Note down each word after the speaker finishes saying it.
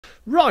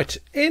Right,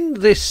 in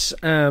this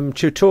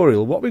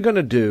tutorial what we're going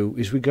to do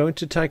is we're going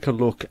to take a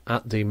look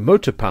at the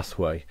motor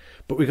pathway,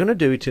 but we're going to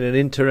do it in an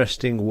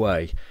interesting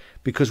way,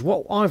 because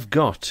what I've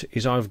got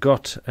is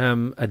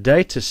a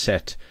data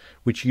set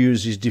which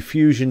uses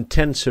diffusion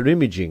tensor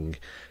imaging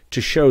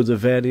to show the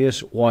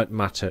various white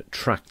matter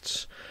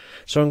tracts.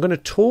 So I'm going to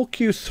talk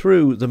you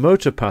through the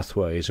motor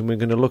pathways, and we're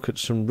going to look at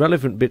some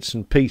relevant bits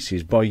and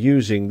pieces by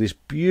using this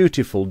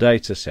beautiful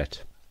data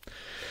set.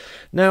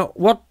 Now,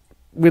 what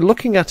we're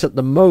looking at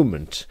the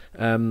moment,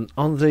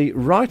 on the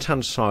right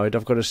hand side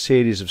I've got a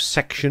series of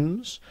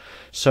sections.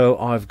 So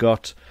I've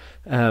got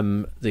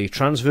the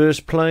transverse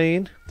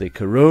plane, the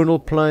coronal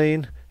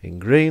plane in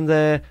green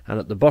there, and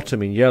at the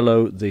bottom in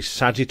yellow the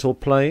sagittal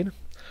plane.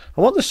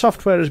 And what the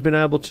software has been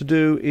able to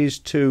do is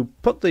to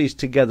put these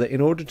together in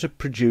order to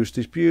produce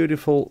this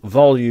beautiful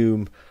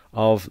volume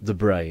of the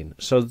brain.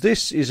 So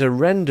this is a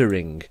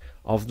rendering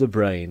of the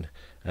brain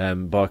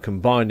by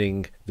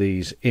combining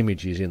these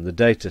images in the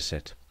data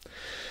set.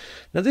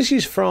 Now this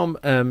is from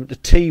the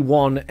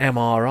T1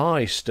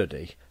 MRI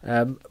study,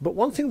 but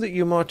one thing that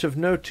you might have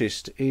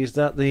noticed is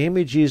that the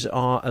images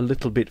are a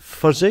little bit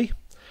fuzzy,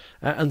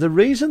 and the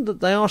reason that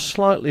they are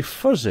slightly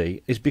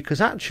fuzzy is because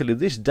actually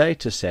this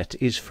data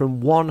set is from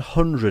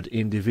 100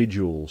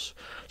 individuals.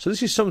 So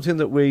this is something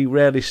that we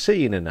rarely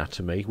see in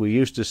anatomy. We're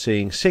used to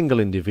seeing single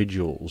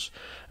individuals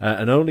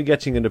and only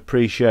getting an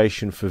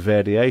appreciation for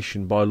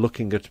variation by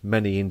looking at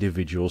many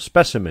individual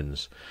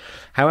specimens.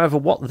 However,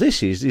 what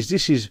this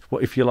is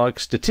what, if you like,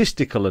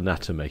 statistical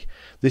anatomy.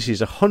 This is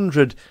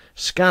 100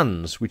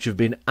 scans which have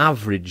been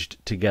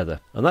averaged together,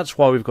 and that's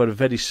why we've got a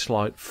very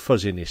slight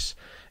fuzziness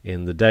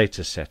in the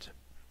data set.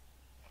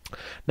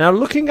 Now,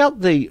 looking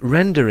at the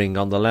rendering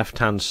on the left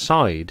hand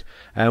side,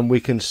 we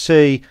can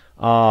see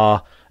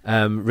our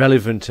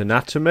relevant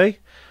anatomy.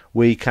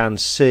 We can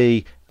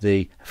see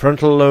the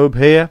frontal lobe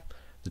here,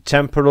 the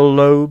temporal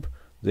lobe,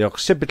 the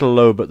occipital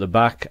lobe at the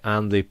back,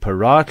 and the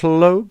parietal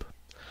lobe.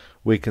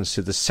 We can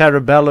see the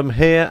cerebellum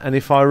here, and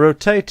if I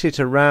rotate it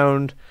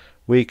around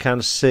we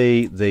can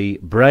see the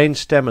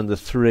brainstem and the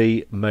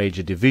three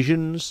major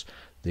divisions,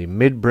 the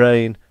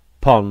midbrain,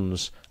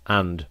 pons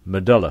and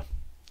medulla.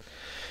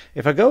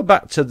 If I go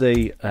back to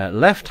the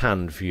left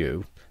hand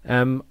view,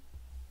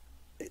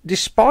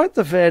 despite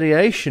the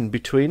variation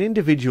between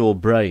individual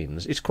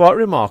brains, it's quite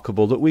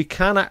remarkable that we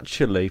can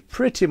actually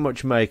pretty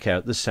much make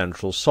out the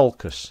central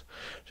sulcus.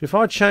 So if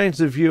I change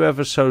the view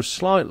ever so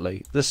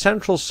slightly, the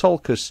central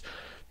sulcus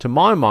to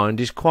my mind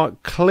is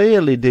quite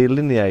clearly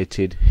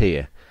delineated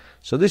here.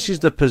 So this is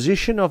the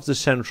position of the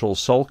central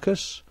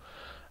sulcus,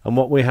 and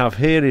what we have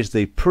here is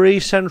the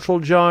pre-central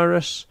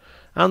gyrus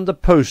and the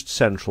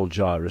post-central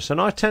gyrus.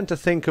 And I tend to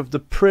think of the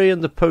pre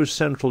and the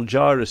post-central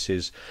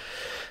gyruses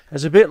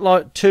as a bit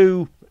like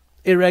two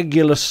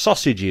irregular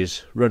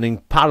sausages running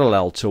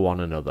parallel to one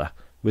another,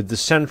 with the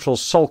central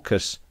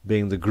sulcus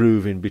being the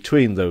groove in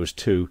between those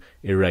two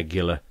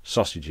irregular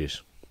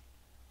sausages.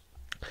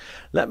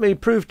 Let me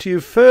prove to you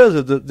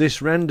further that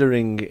this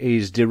rendering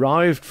is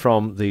derived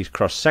from these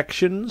cross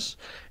sections.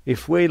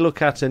 If we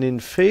look at an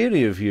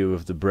inferior view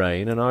of the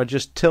brain, and I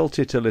just tilt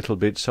it a little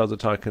bit so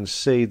that I can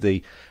see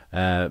the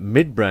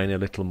midbrain a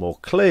little more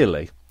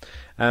clearly,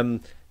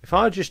 if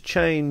I just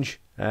change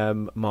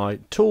my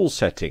tool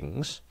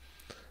settings,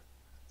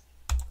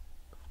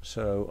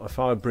 so if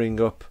I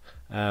bring up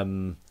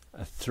a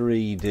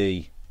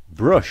 3D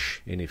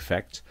brush in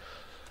effect,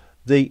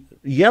 the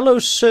yellow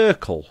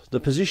circle, the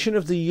position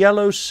of the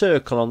yellow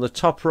circle on the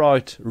top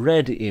right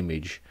red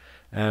image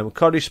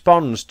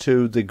corresponds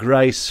to the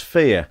grey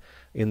sphere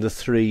in the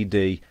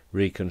 3D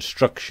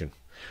reconstruction.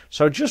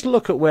 So just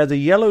look at where the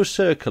yellow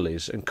circle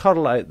is and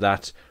correlate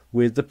that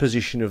with the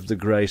position of the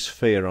grey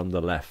sphere on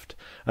the left.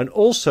 And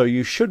also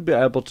you should be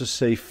able to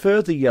see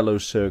further yellow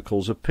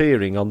circles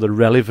appearing on the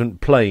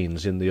relevant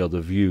planes in the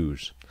other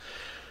views.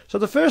 So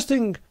the first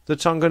thing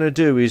that I'm going to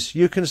do is,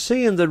 you can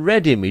see in the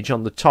red image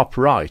on the top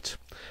right,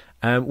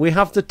 we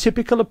have the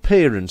typical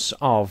appearance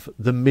of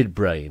the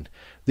midbrain,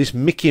 this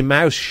Mickey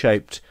Mouse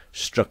shaped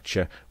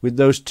structure with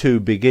those two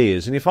big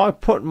ears. And if I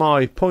put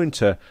my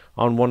pointer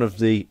on one of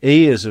the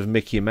ears of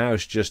Mickey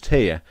Mouse just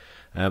here,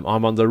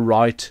 I'm on the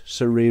right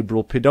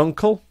cerebral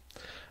peduncle,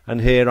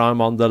 and here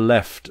I'm on the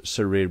left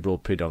cerebral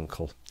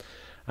peduncle.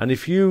 And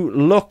if you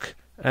look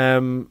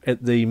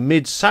at the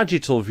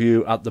mid-sagittal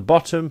view at the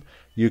bottom,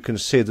 you can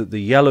see that the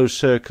yellow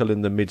circle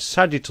in the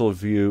mid-sagittal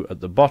view at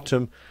the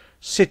bottom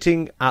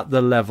sitting at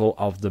the level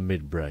of the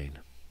midbrain.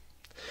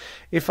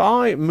 If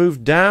I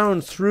move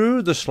down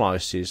through the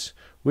slices,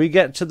 we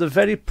get to the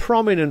very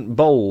prominent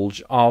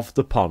bulge of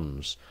the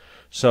pons.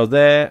 So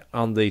there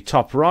on the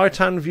top right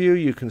hand view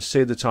you can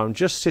see that I'm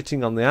just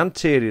sitting on the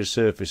anterior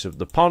surface of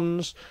the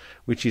pons,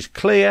 which is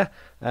clear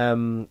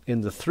in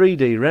the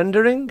 3D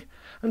rendering,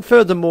 and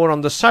furthermore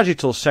on the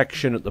sagittal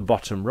section at the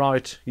bottom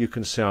right you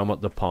can see I'm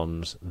at the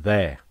pons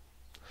there.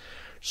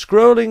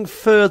 Scrolling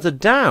further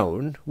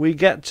down we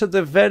get to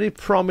the very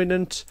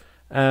prominent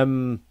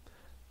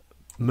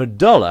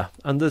medulla,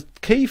 and the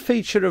key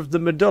feature of the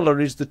medulla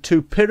is the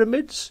two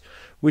pyramids,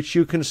 which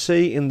you can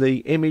see in the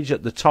image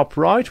at the top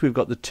right. We've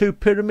got the two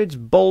pyramids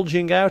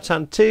bulging out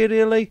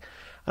anteriorly,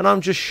 and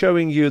I'm just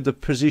showing you the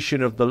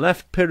position of the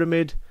left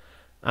pyramid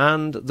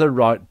and the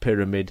right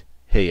pyramid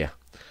here.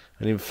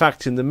 And in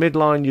fact, in the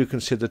midline you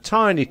can see the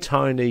tiny,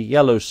 tiny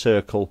yellow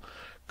circle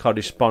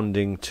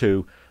corresponding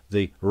to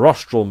the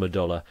rostral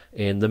medulla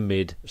in the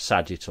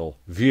mid-sagittal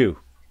view.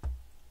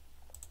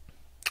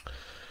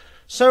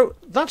 So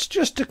that's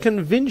just to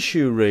convince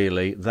you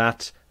really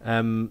that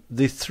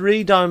the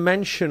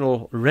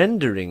three-dimensional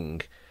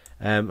rendering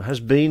has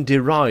been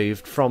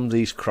derived from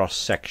these cross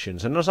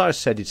sections, and as I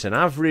said, it's an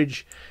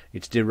average.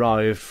 It's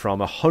derived from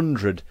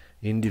 100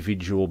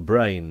 individual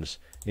brains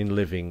in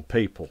living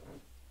people.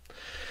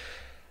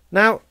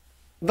 Now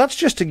that's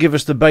just to give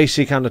us the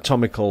basic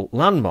anatomical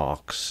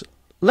landmarks.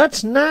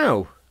 Let's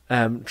now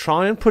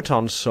try and put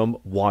on some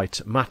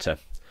white matter,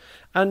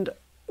 and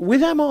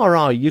with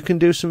MRI you can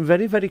do some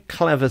very, very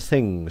clever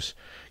things.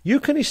 You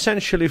can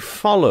essentially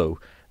follow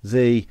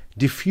the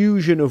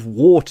diffusion of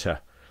water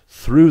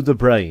through the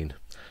brain,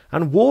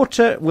 and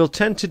water will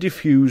tend to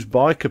diffuse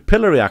by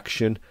capillary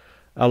action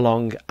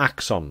along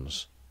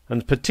axons,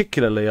 and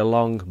particularly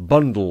along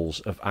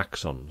bundles of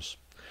axons.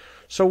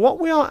 So what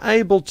we are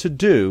able to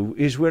do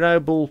is we're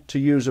able to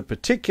use a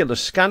particular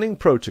scanning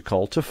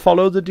protocol to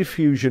follow the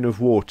diffusion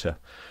of water.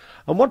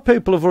 And what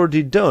people have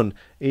already done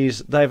is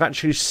they've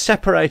actually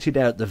separated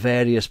out the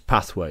various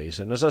pathways.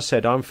 And as I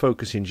said, I'm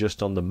focusing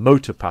just on the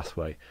motor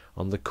pathway,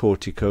 on the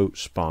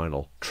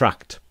corticospinal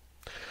tract.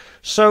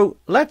 So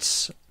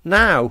let's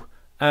now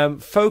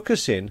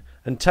focus in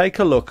and take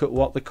a look at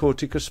what the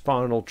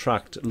corticospinal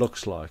tract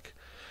looks like.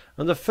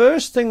 And the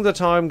first thing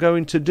that I'm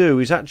going to do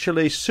is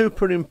actually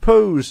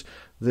superimpose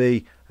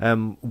the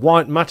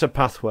white matter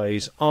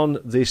pathways on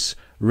this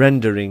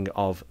rendering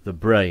of the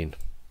brain.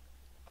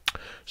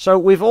 So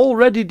we've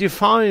already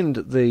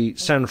defined the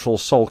central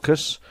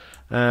sulcus,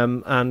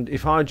 and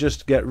if I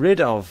just get rid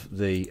of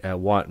the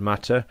white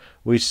matter,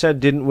 we said,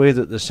 didn't we,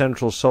 that the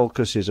central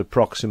sulcus is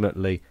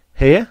approximately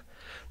here.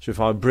 So if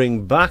I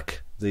bring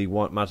back the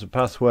white matter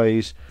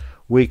pathways,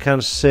 we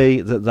can see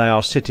that they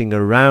are sitting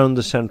around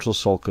the central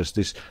sulcus.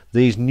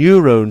 These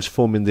neurons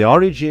forming the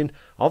origin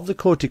of the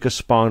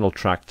corticospinal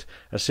tract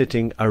are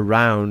sitting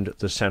around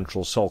the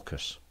central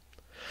sulcus.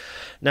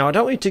 Now I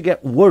don't need to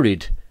get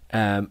worried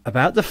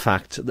about the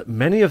fact that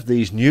many of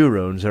these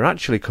neurons are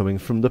actually coming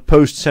from the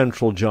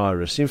postcentral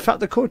gyrus. In fact,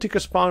 the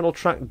corticospinal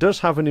tract does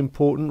have an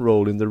important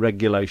role in the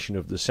regulation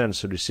of the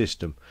sensory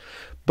system.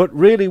 But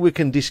really we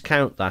can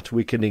discount that,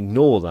 we can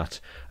ignore that,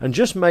 and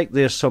just make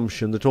the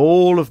assumption that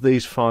all of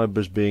these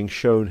fibres being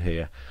shown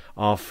here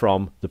are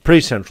from the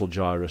precentral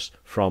gyrus,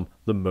 from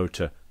the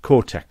motor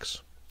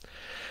cortex.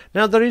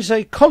 Now there is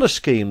a colour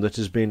scheme that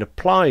has been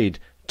applied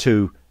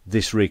to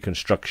this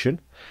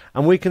reconstruction,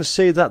 and we can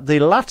see that the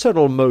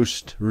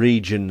lateralmost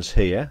regions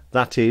here,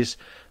 that is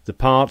the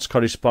parts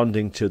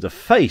corresponding to the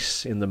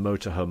face in the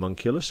motor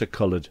homunculus, are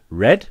coloured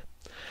red,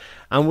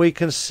 and we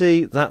can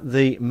see that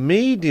the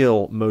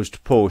medial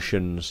most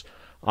portions,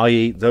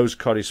 i.e. those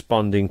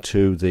corresponding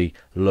to the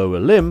lower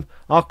limb,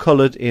 are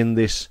coloured in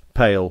this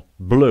pale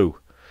blue,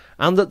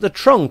 and that the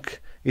trunk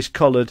is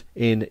coloured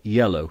in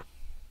yellow.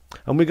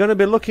 And we're going to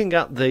be looking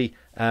at the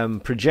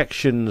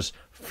projections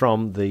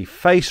from the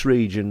face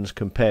regions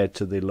compared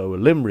to the lower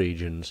limb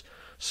regions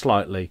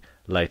slightly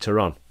later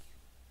on.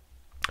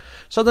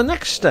 So the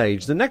next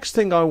stage, the next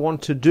thing I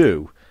want to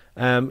do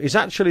is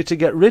actually to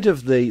get rid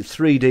of the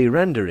 3D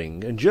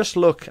rendering and just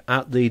look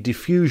at the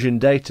diffusion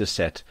data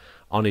set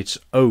on its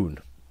own.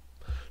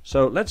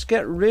 So let's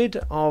get rid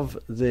of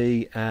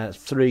the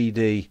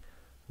 3D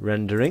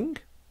rendering.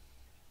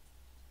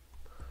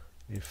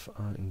 If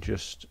I can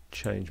just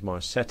change my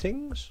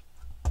settings.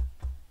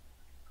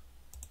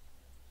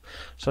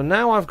 So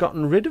now I've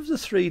gotten rid of the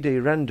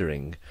 3D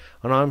rendering,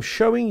 and I'm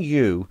showing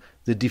you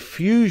the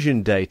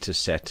diffusion data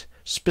set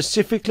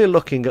specifically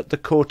looking at the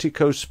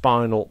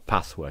corticospinal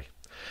pathway.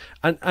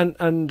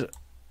 And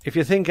if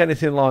you think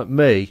anything like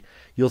me,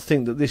 you'll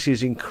think that this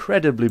is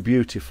incredibly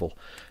beautiful.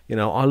 You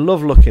know, I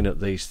love looking at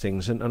these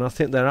things, and I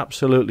think they're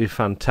absolutely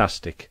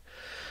fantastic.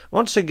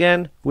 Once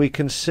again, we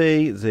can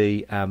see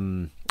the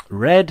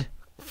red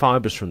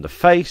fibres from the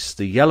face,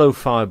 the yellow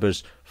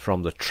fibres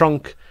from the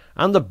trunk,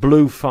 and the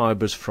blue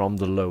fibres from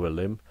the lower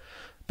limb.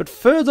 But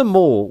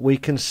furthermore, we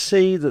can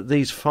see that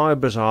these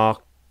fibres are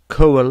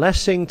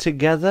coalescing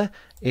together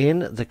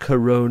in the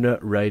corona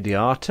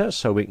radiata,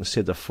 so we can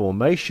see the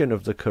formation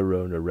of the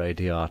corona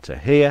radiata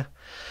here,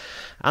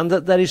 and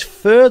that there is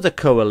further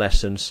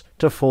coalescence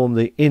to form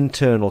the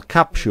internal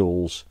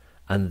capsules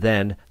and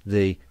then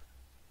the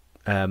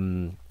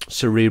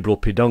cerebral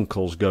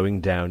peduncles going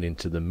down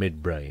into the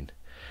midbrain.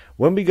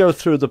 When we go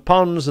through the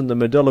pons and the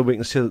medulla, we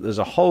can see that there's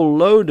a whole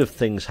load of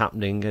things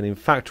happening, and in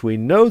fact we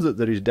know that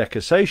there is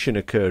decussation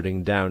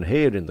occurring down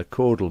here in the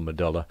caudal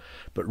medulla,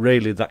 but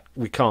really that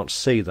we can't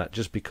see that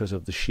just because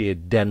of the sheer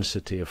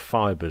density of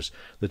fibres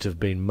that have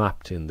been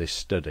mapped in this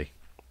study.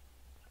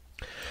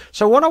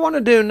 So what I want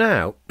to do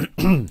now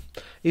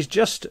is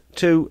just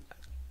to,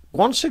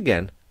 once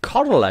again,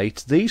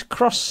 correlate these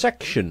cross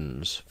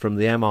sections from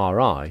the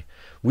MRI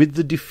with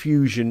the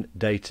diffusion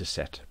data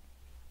set.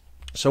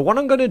 So what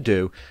I'm going to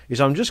do is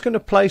I'm just going to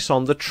place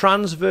on the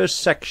transverse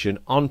section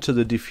onto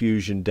the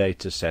diffusion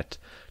data set,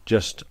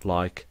 just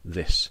like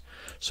this.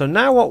 So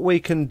now what we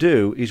can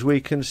do is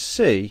we can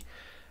see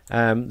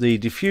the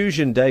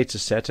diffusion data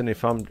set, and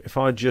if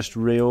I just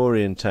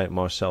reorientate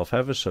myself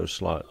ever so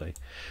slightly,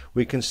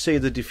 we can see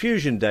the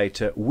diffusion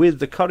data with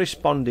the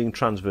corresponding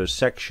transverse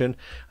section,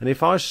 and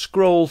if I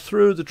scroll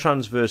through the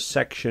transverse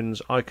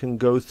sections I can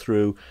go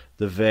through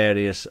the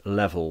various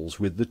levels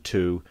with the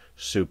two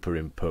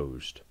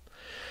superimposed.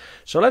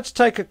 So let's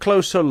take a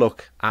closer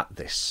look at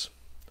this.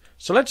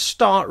 So let's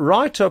start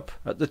right up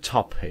at the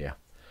top here.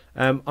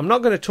 I'm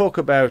not going to talk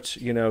about,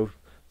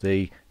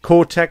 the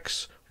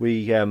cortex.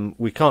 We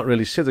can't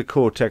really see the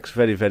cortex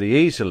very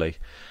easily.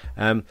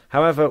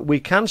 However, we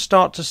can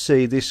start to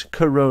see this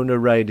corona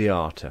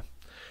radiata.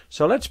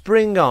 So let's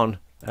bring on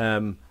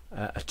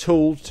a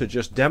tool to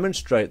just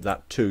demonstrate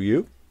that to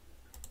you.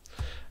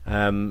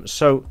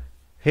 So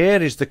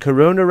here is the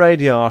corona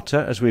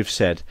radiata, as we've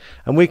said,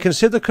 and we can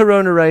see the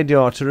corona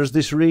radiata as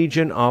this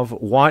region of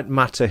white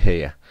matter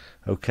here.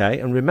 Okay,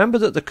 and remember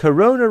that the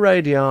corona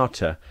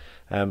radiata,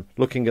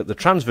 looking at the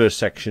transverse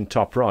section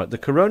top right, the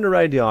corona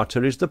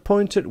radiata is the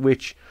point at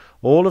which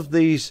all of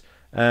these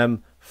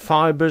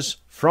fibres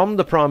from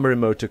the primary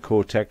motor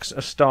cortex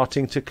are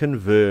starting to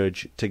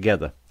converge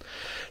together.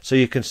 So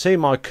you can see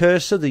my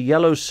cursor, the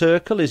yellow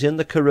circle, is in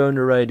the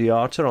corona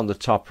radiata on the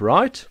top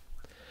right,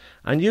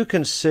 and you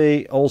can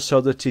see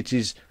also that it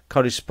is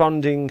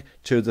corresponding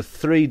to the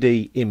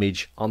 3D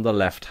image on the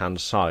left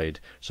hand side.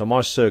 So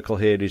my circle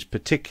here is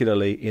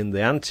particularly in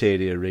the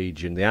anterior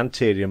region, the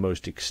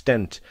anterior-most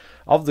extent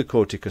of the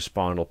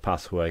corticospinal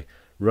pathway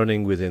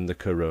running within the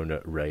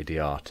corona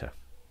radiata.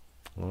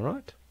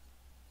 Alright.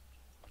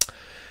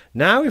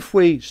 Now if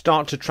we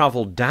start to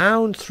travel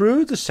down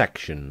through the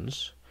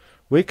sections,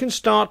 we can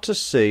start to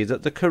see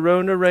that the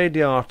corona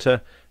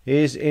radiata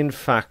is in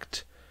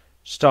fact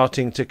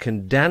starting to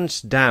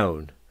condense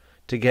down,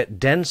 to get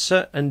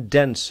denser and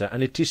denser,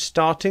 and it is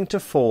starting to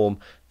form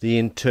the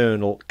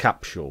internal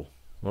capsule.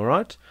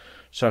 Alright,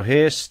 so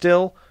here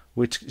still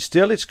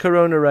it's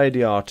corona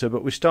radiata,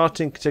 but we're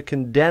starting to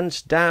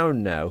condense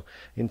down now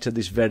into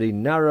this very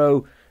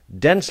narrow,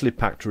 densely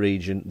packed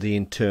region, the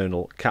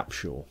internal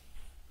capsule.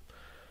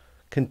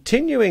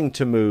 Continuing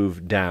to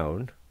move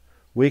down,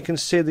 we can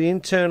see the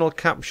internal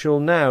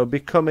capsule now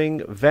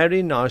becoming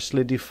very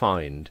nicely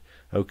defined.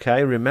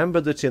 Okay, remember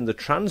that in the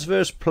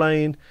transverse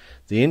plane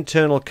the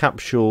internal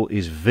capsule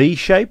is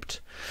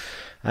V-shaped.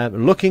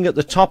 Looking at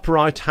the top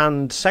right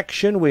hand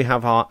section, we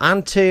have our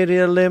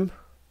anterior limb,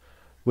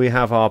 we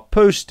have our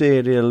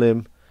posterior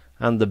limb,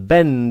 and the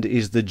bend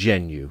is the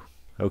genu.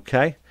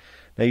 Okay,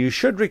 now you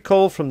should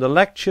recall from the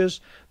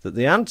lectures that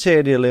the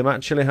anterior limb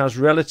actually has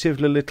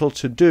relatively little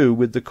to do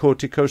with the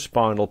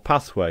corticospinal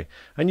pathway,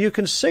 and you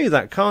can see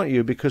that, can't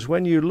you, because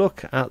when you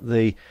look at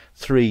the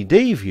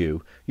 3D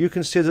view you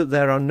can see that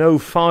there are no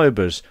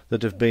fibres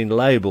that have been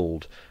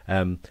labelled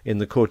in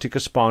the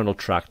corticospinal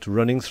tract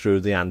running through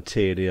the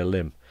anterior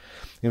limb.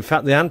 In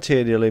fact, the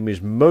anterior limb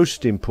is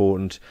most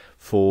important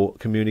for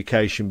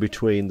communication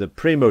between the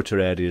premotor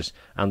areas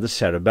and the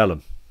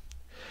cerebellum.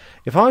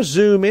 If I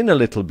zoom in a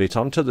little bit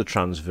onto the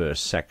transverse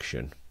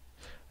section,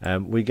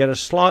 we get a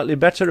slightly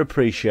better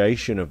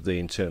appreciation of the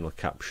internal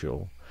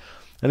capsule.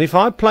 And if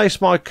I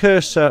place my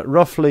cursor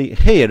roughly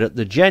here at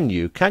the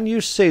genu, can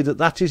you see that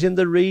that is in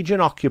the region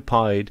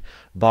occupied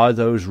by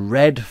those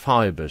red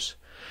fibres?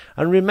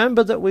 And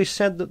remember that we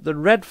said that the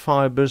red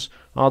fibres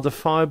are the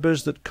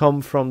fibres that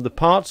come from the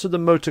parts of the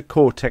motor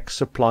cortex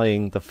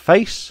supplying the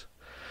face.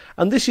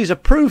 And this is a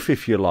proof,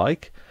 if you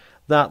like,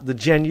 that the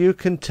genu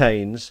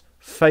contains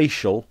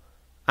facial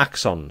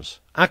axons,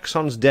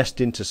 axons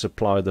destined to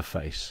supply the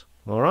face.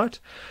 Alright,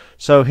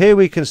 so here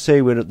we can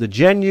see we're at the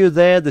genu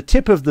there, the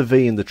tip of the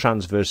V in the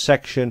transverse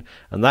section,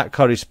 and that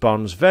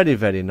corresponds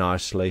very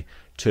nicely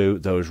to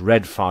those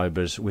red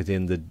fibres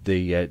within the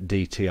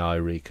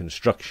DTI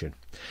reconstruction.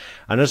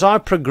 And as I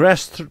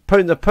progress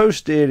in the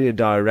posterior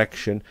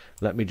direction,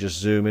 let me just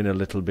zoom in a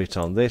little bit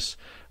on this,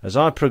 as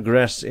I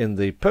progress in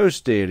the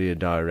posterior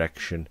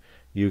direction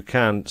you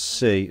can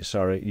see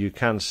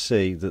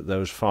that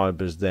those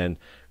fibres then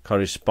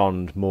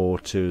correspond more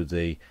to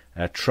the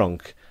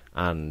trunk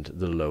and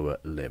the lower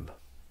limb.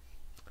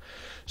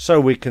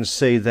 So we can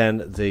see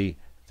then the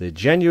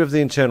genu of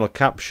the internal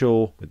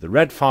capsule with the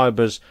red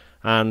fibres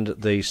and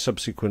the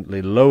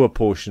subsequently lower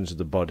portions of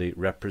the body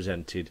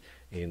represented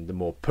in the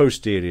more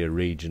posterior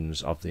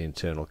regions of the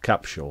internal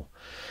capsule.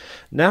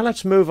 Now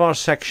let's move our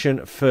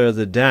section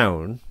further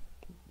down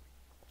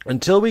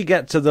until we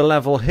get to the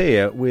level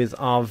here with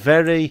our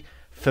very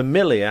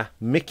familiar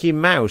Mickey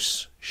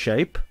Mouse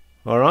shape.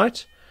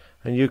 Alright,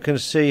 and you can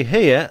see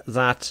here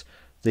that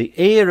the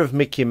ear of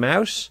Mickey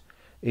Mouse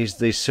is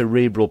the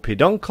cerebral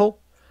peduncle,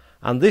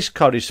 and this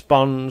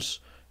corresponds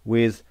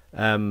with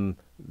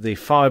the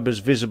fibres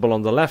visible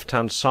on the left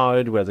hand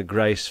side where the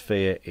grey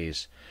sphere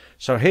is.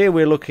 So here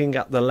we're looking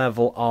at the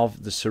level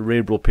of the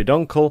cerebral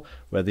peduncle,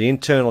 where the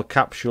internal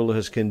capsule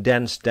has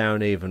condensed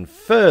down even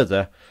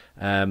further,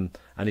 and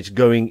it's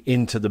going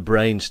into the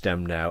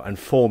brainstem now and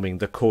forming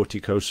the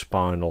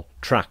corticospinal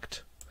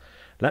tract.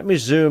 Let me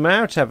zoom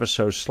out ever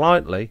so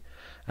slightly,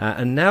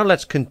 and now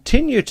let's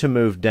continue to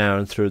move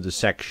down through the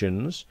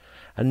sections,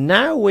 and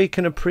now we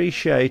can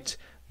appreciate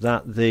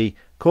that the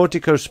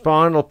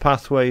corticospinal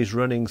pathway is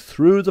running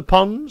through the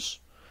pons.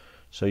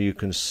 So you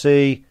can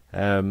see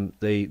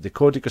the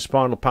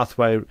corticospinal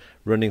pathway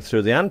running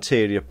through the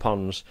anterior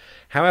pons.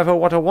 However,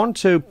 what I want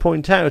to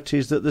point out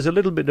is that there's a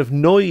little bit of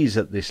noise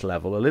at this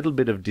level, a little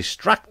bit of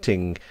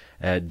distracting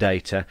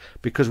data,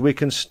 because we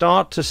can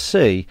start to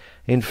see,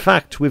 in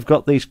fact, we've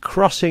got these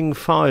crossing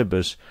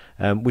fibres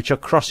which are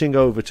crossing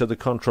over to the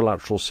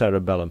contralateral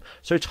cerebellum.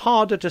 So it's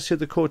harder to see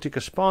the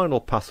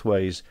corticospinal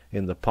pathways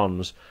in the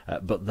pons,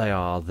 but they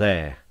are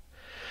there.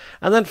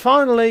 And then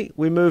finally,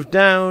 we move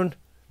down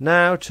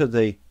now to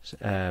the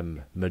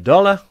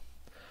medulla,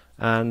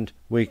 and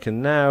we can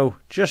now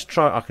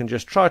I can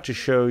just try to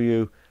show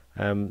you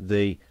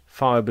the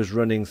fibres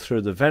running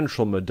through the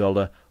ventral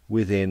medulla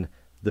within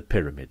the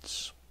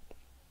pyramids.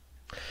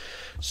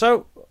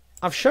 So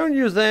I've shown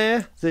you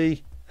there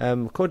the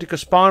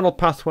corticospinal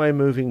pathway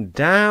moving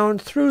down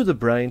through the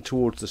brain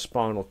towards the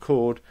spinal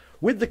cord,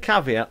 with the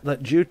caveat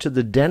that due to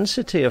the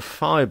density of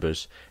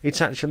fibres,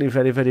 it's actually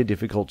very, very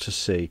difficult to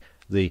see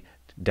the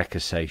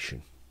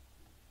decussation.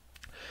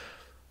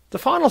 The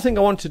final thing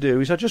I want to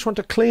do is I just want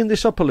to clean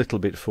this up a little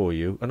bit for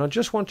you, and I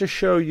just want to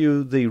show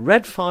you the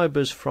red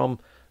fibres from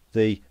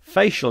the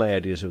facial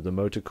areas of the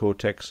motor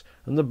cortex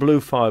and the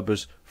blue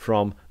fibres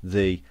from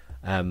the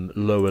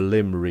lower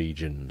limb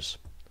regions.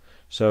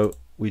 So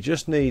we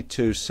just need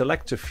to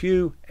select a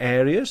few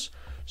areas.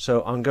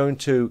 So I'm going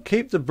to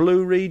keep the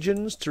blue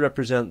regions to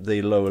represent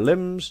the lower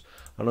limbs,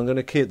 and I'm going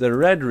to keep the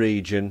red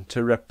region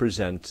to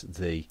represent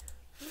the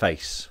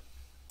face.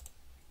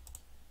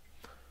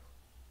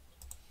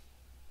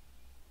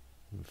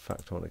 In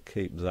fact, I want to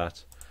keep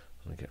that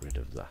and get rid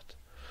of that.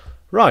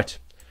 Right,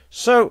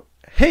 so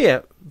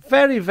here,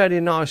 very,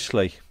 very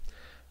nicely,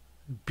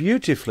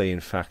 beautifully in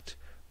fact,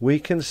 we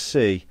can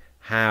see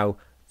how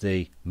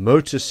the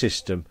motor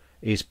system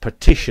is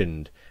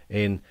partitioned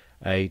in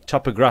a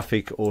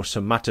topographic or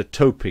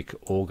somatotopic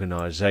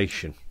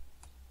organisation.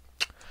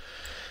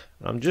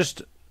 I'm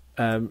just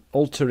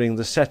altering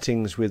the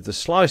settings with the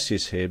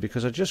slices here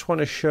because I just want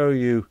to show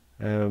you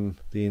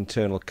the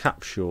internal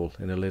capsule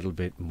in a little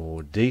bit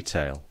more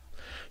detail.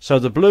 So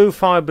the blue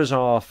fibres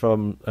are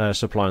from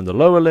supplying the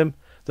lower limb,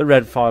 the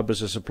red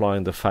fibres are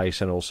supplying the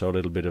face and also a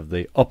little bit of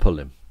the upper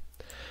limb.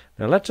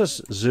 Now let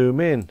us zoom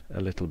in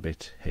a little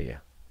bit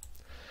here,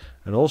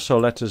 and also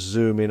let us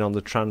zoom in on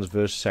the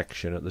transverse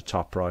section at the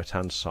top right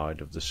hand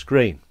side of the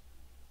screen.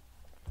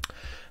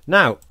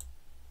 Now,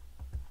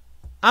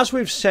 as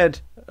we've said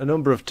a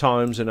number of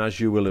times and as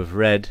you will have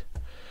read,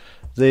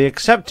 the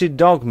accepted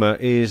dogma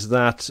is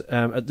that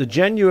at the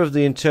genu of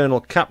the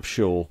internal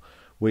capsule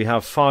we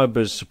have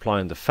fibres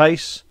supplying the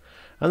face,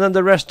 and then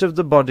the rest of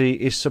the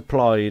body is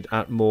supplied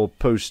at more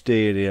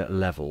posterior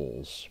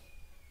levels.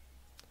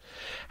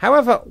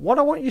 However, what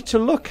I want you to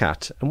look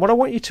at and what I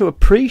want you to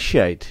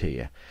appreciate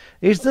here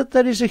is that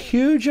there is a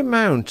huge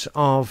amount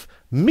of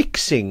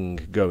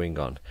mixing going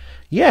on.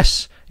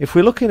 Yes, if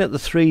we're looking at the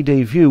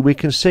 3D view, we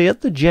can see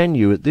at the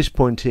genu at this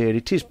point here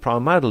it is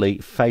primarily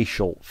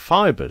facial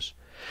fibres.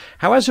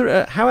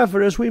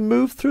 However, as we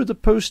move through the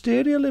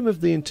posterior limb of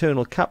the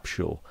internal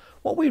capsule,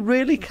 what we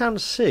really can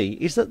see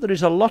is that there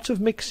is a lot of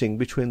mixing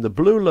between the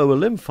blue lower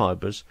limb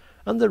fibres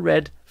and the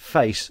red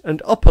face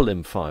and upper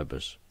limb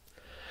fibres.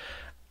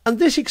 And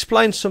this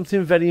explains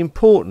something very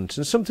important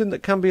and something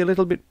that can be a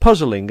little bit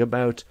puzzling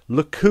about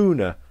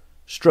lacunar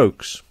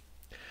strokes.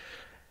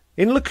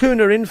 In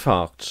lacunar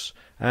infarcts,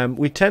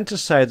 we tend to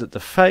say that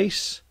the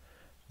face,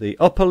 the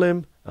upper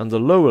limb and the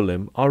lower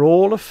limb are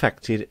all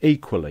affected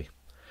equally.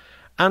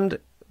 And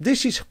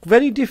this is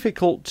very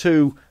difficult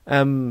to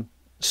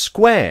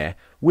square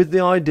with the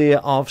idea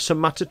of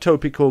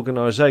somatotopic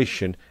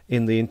organisation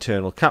in the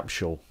internal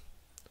capsule.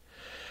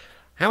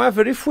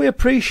 However, if we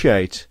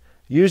appreciate,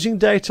 using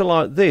data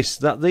like this,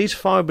 that these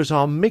fibres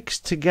are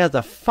mixed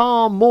together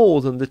far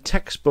more than the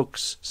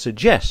textbooks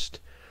suggest,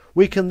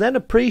 we can then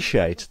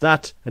appreciate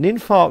that an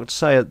infarct,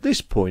 say at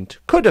this point,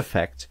 could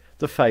affect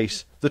the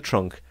face, the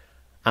trunk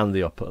and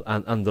the upper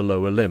and the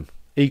lower limb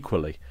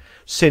equally,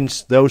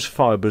 since those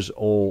fibres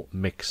all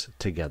mix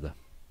together.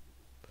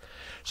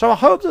 So I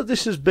hope that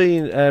this has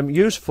been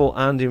useful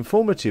and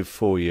informative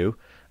for you.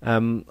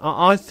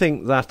 I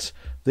think that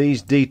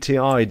these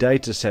DTI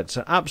data sets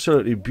are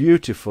absolutely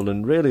beautiful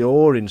and really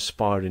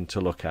awe-inspiring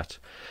to look at.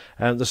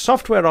 The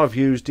software I've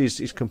used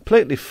is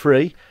completely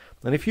free,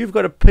 and if you've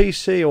got a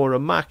PC or a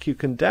Mac, you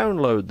can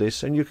download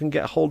this and you can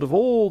get hold of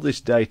all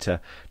this data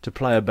to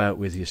play about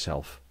with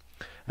yourself.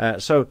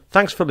 So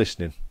thanks for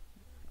listening.